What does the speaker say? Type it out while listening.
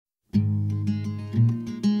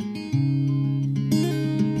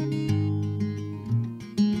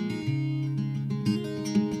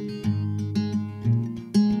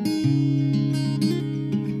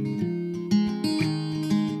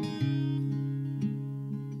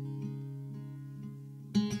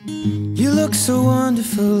You look so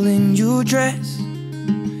wonderful in your dress.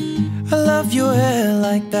 I love your hair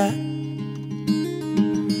like that,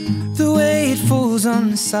 the way it falls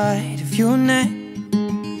on the side of your neck,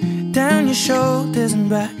 down your shoulders and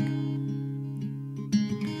back.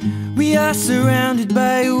 We are surrounded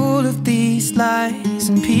by all of these lies,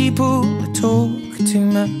 and people that talk too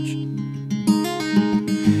much.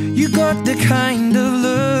 You got the kind of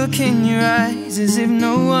look in your eyes as if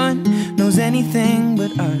no one knows anything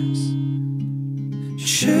but us.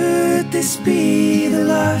 Should this be the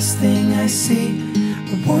last thing I see,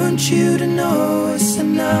 I want you to know it's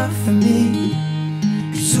enough for me.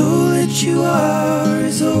 'Cause all that you are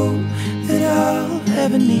is all that I'll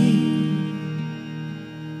ever need.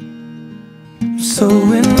 So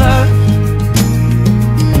in love,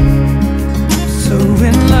 so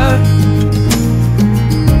in love,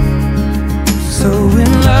 so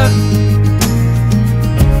in love,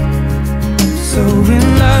 so in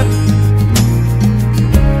love.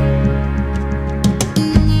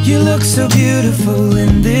 You look so beautiful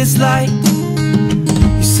in this light,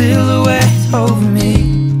 your silhouette over me,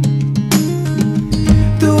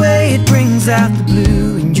 the way it brings out the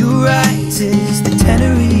blue in your eyes is the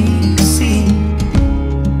Tenerife Sea.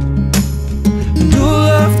 And all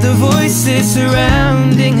of the voices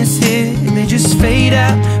surrounding us here, they just fade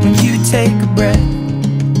out when you take a breath.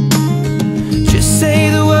 Just say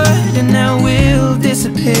the word and now we'll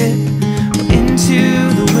disappear into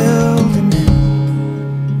the wilderness.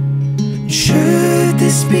 Should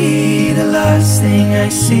this be the last thing I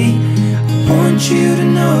see, I want you to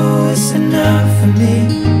know it's enough for me.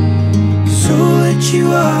 'Cause all that you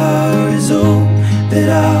are is all that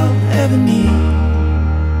I'll ever need.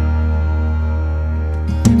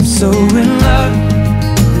 I'm so in love,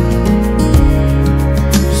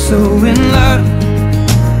 so in love,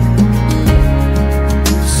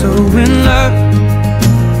 so in love,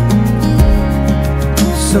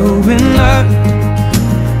 so in love.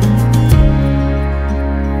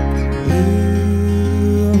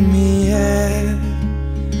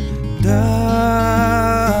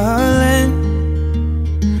 Darling,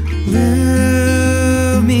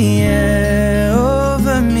 Lumiere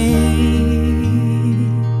over me,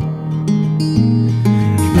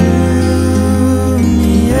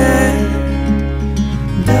 Lumiere,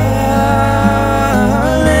 darling,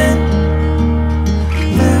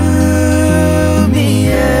 Lumiere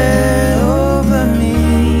over me,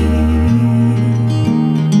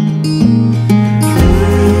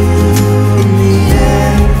 Lumiere.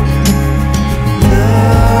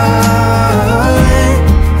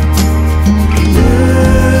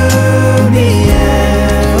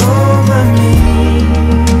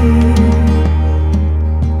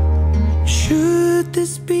 Should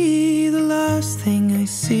this be the last thing I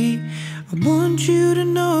see, I want you to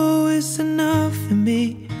know it's enough for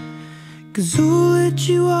me. 'Cause all that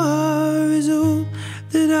you are is all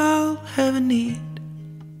that I'll ever need.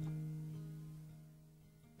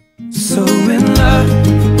 So in love,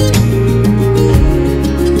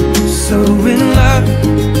 so in love,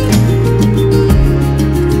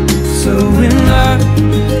 so in love,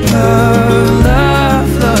 love, love,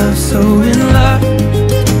 love, so in love.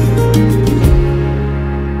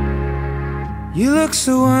 You look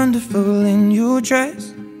so wonderful in your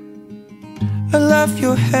dress. I love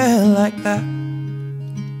your hair like that.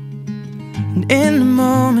 And in the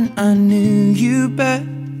moment I knew you better.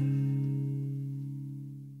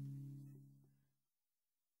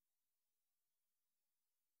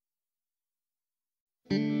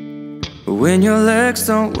 But when your legs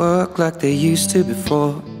don't work like they used to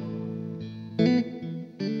before,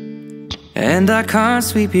 and I can't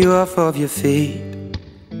sweep you off of your feet,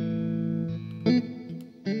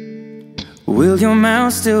 will your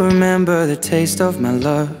mouth still remember the taste of my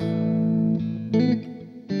love?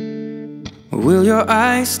 Will your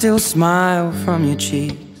eyes still smile from your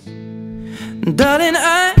cheeks? Darling,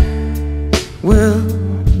 I will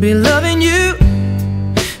be loving you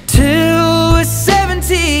till we're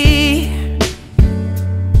 70.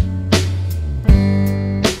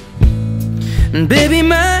 And baby,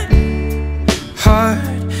 my heart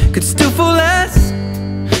could still fall as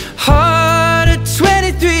hard at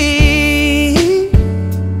 23.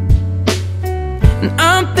 And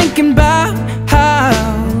I'm thinking about how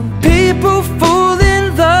people fall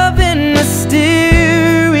in love in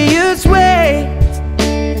mysterious ways.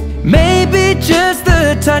 Maybe just the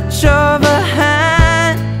touch of a hand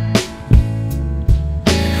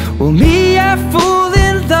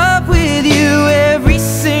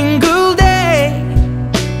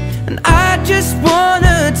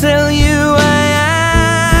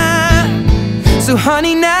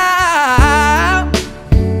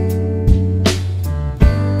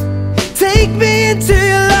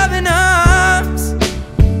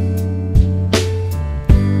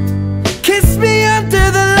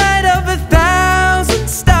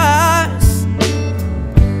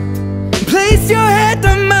Place your head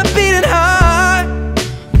on my beating heart.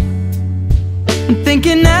 I'm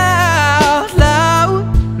thinking out loud,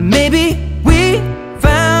 maybe we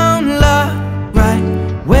found love right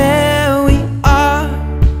where we are.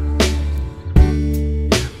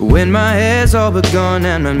 When my hair's all but gone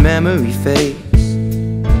and my memory fades,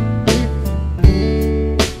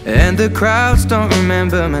 and the crowds don't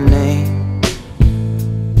remember my name,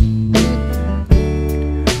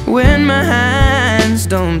 when my hands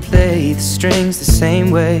don't play the strings the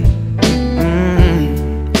same way,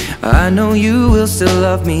 I know you will still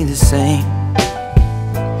love me the same.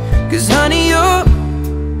 'Cause honey, your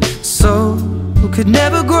soul could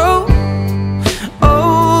never grow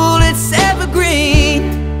old, it's evergreen.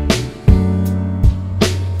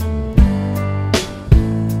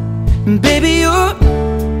 And baby, your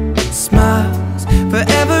smile's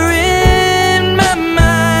forever in my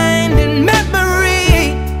mind and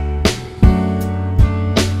memory.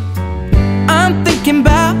 I'm thinking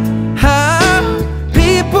about how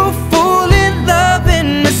people fall in love in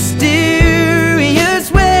mysterious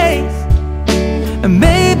ways, and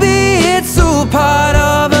maybe it's all part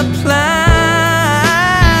of a plan.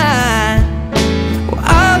 Well,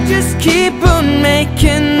 I'll just keep on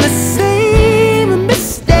making the same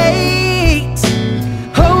mistakes,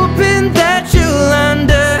 hoping that you'll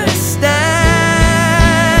understand.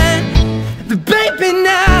 But baby,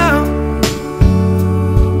 now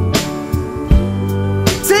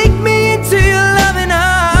take me into your loving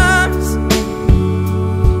arms,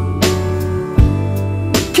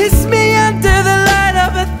 kiss me under the light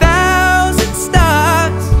of 1,000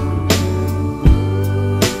 stars.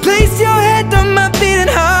 Place your head on my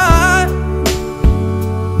beating heart.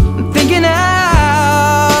 I'm thinking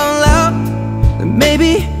out loud that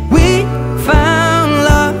maybe we found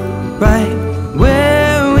love right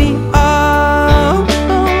where we are.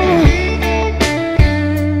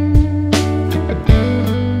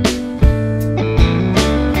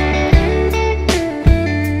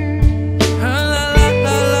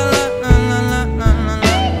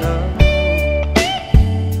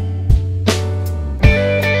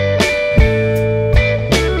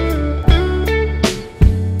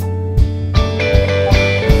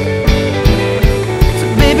 So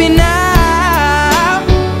baby, now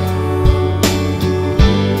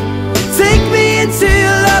take me into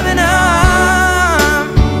your loving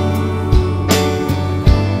arms,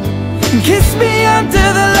 and kiss me under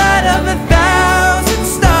the light of 1,000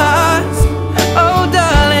 stars. Oh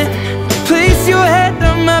darling, place your head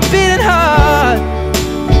on my beating heart.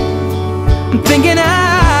 I'm thinking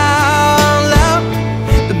out loud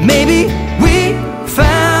that maybe we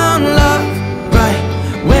found love right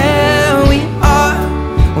where we are.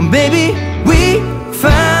 Well, maybe we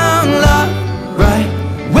found love right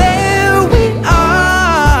where we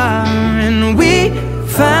are, and we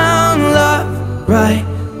found love right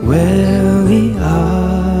where we are.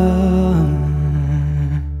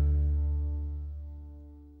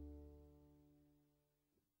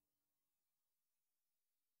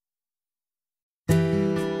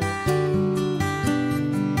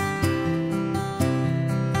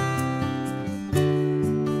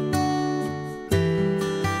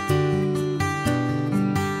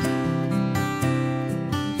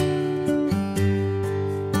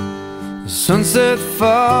 The sunset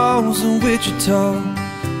falls in Wichita,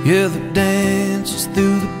 yeah, the dances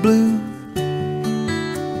through the blue.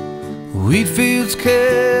 Wheat fields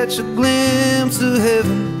catch a glimpse of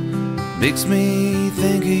heaven, makes me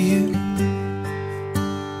think of you.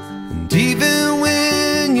 And even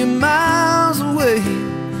when you're miles away,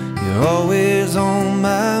 you're always on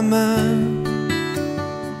my mind.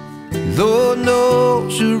 Lord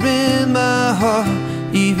knows you're in my heart,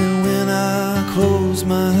 even when I close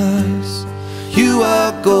my eyes. You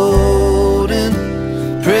are golden,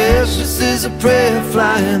 precious as a prayer,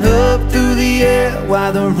 flying up through the air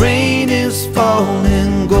while the rain is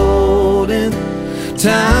falling. Golden,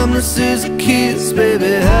 timeless as a kiss,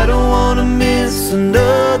 baby, I don't wanna miss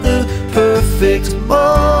another perfect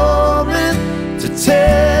moment to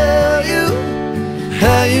tell you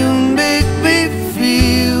how you make me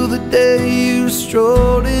feel the day you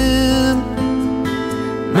strolled in.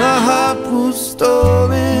 My heart was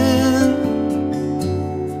stolen,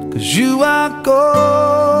 'cause you are golden.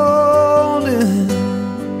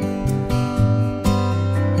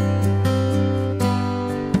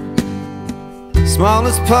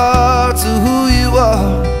 Smallest parts of who you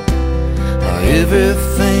are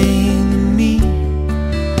everything to me.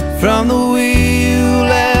 From the way you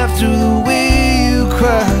laugh to the way you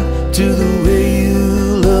cry, to the way you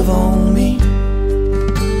love on me.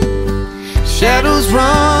 Shadows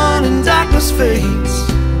run and darkness fades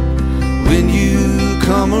when you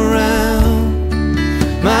come around.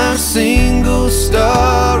 my single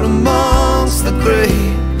star amongst the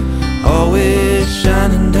great, always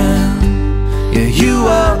shining down. Yeah, you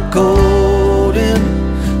are golden,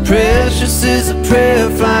 precious is a prayer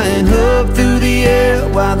flying up through the air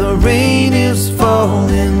while the rain is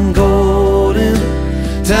falling. Golden,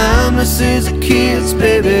 timeless is a kiss,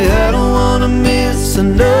 baby. I don't wanna miss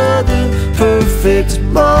another perfect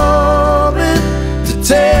moment to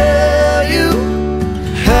tell you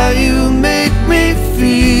how you make me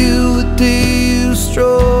feel the day you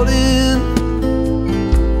strolled in.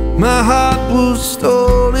 My heart was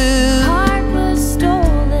stolen.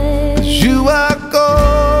 You are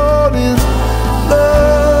golden,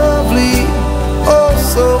 lovely, oh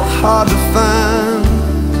so hard to find.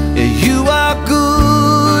 Yeah, you are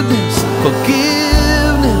goodness,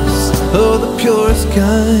 forgiveness, oh the purest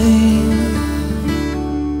kind.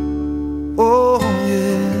 Oh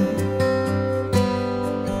yeah.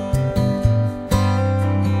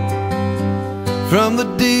 From the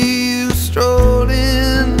day you strolled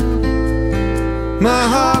in, my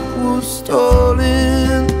heart was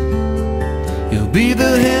stolen. You'll be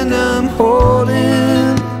the hand I'm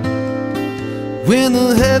holding when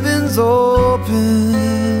the heavens open,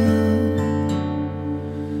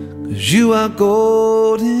 'cause you are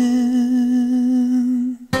golden.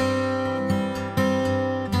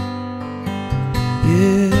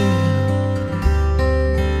 Yeah.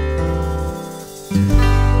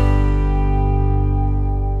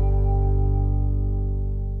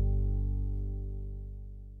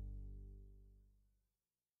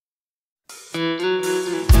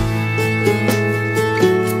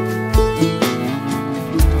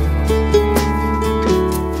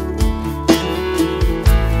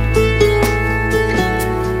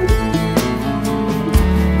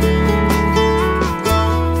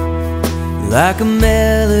 Like a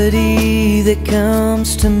melody that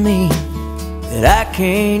comes to me that I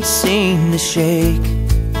can't seem to shake.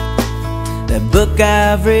 That book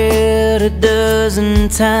I've read a dozen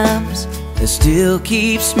times that still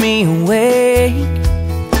keeps me awake.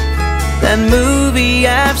 That movie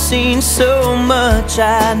I've seen so much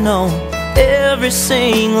I know every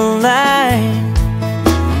single line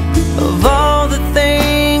of all the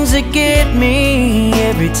things that get me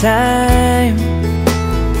every time.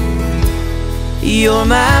 You're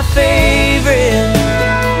my favorite,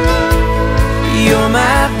 you're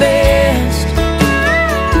my best.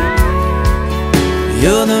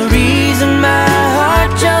 You're the reason my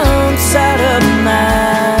heart jumps out of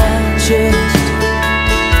my chest.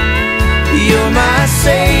 You're my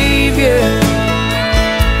savior,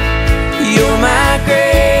 you're my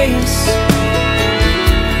grace.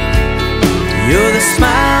 You're the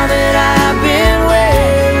smile that I've been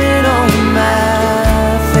wearing on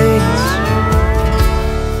my face.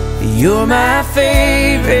 You're my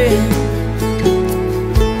favorite.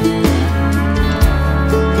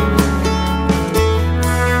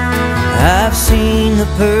 I've seen the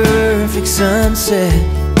perfect sunset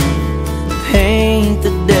paint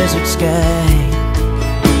the desert sky,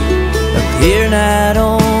 appear night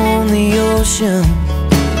on the ocean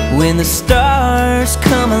when the stars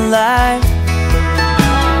come alive.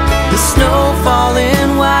 The snowfall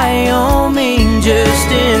in Wyoming just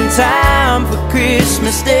in time for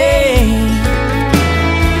Christmas Day.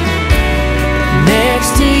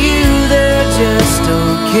 Next to you they're just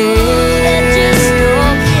okay.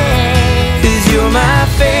 You're my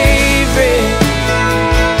favorite,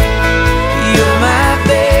 you're my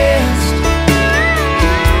best.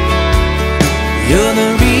 You're the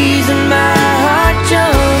reason my heart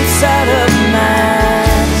jumps out of my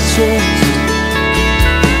chest.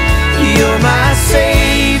 You're my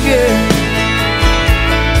savior,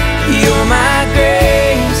 you're my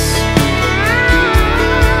grace.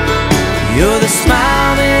 You're the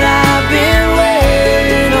smile that I've been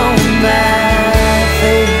wearing on my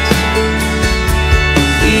face.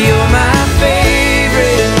 You're my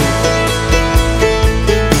favorite.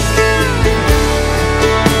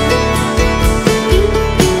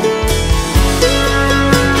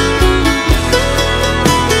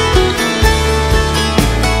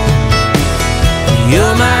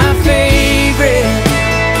 You're my favorite.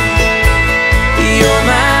 You're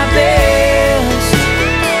my best.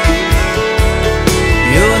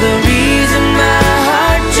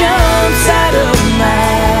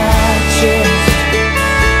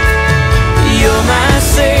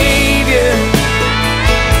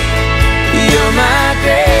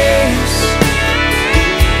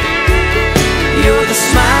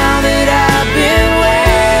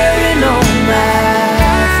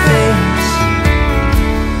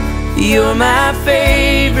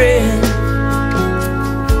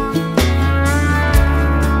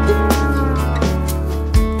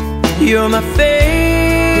 You're my favorite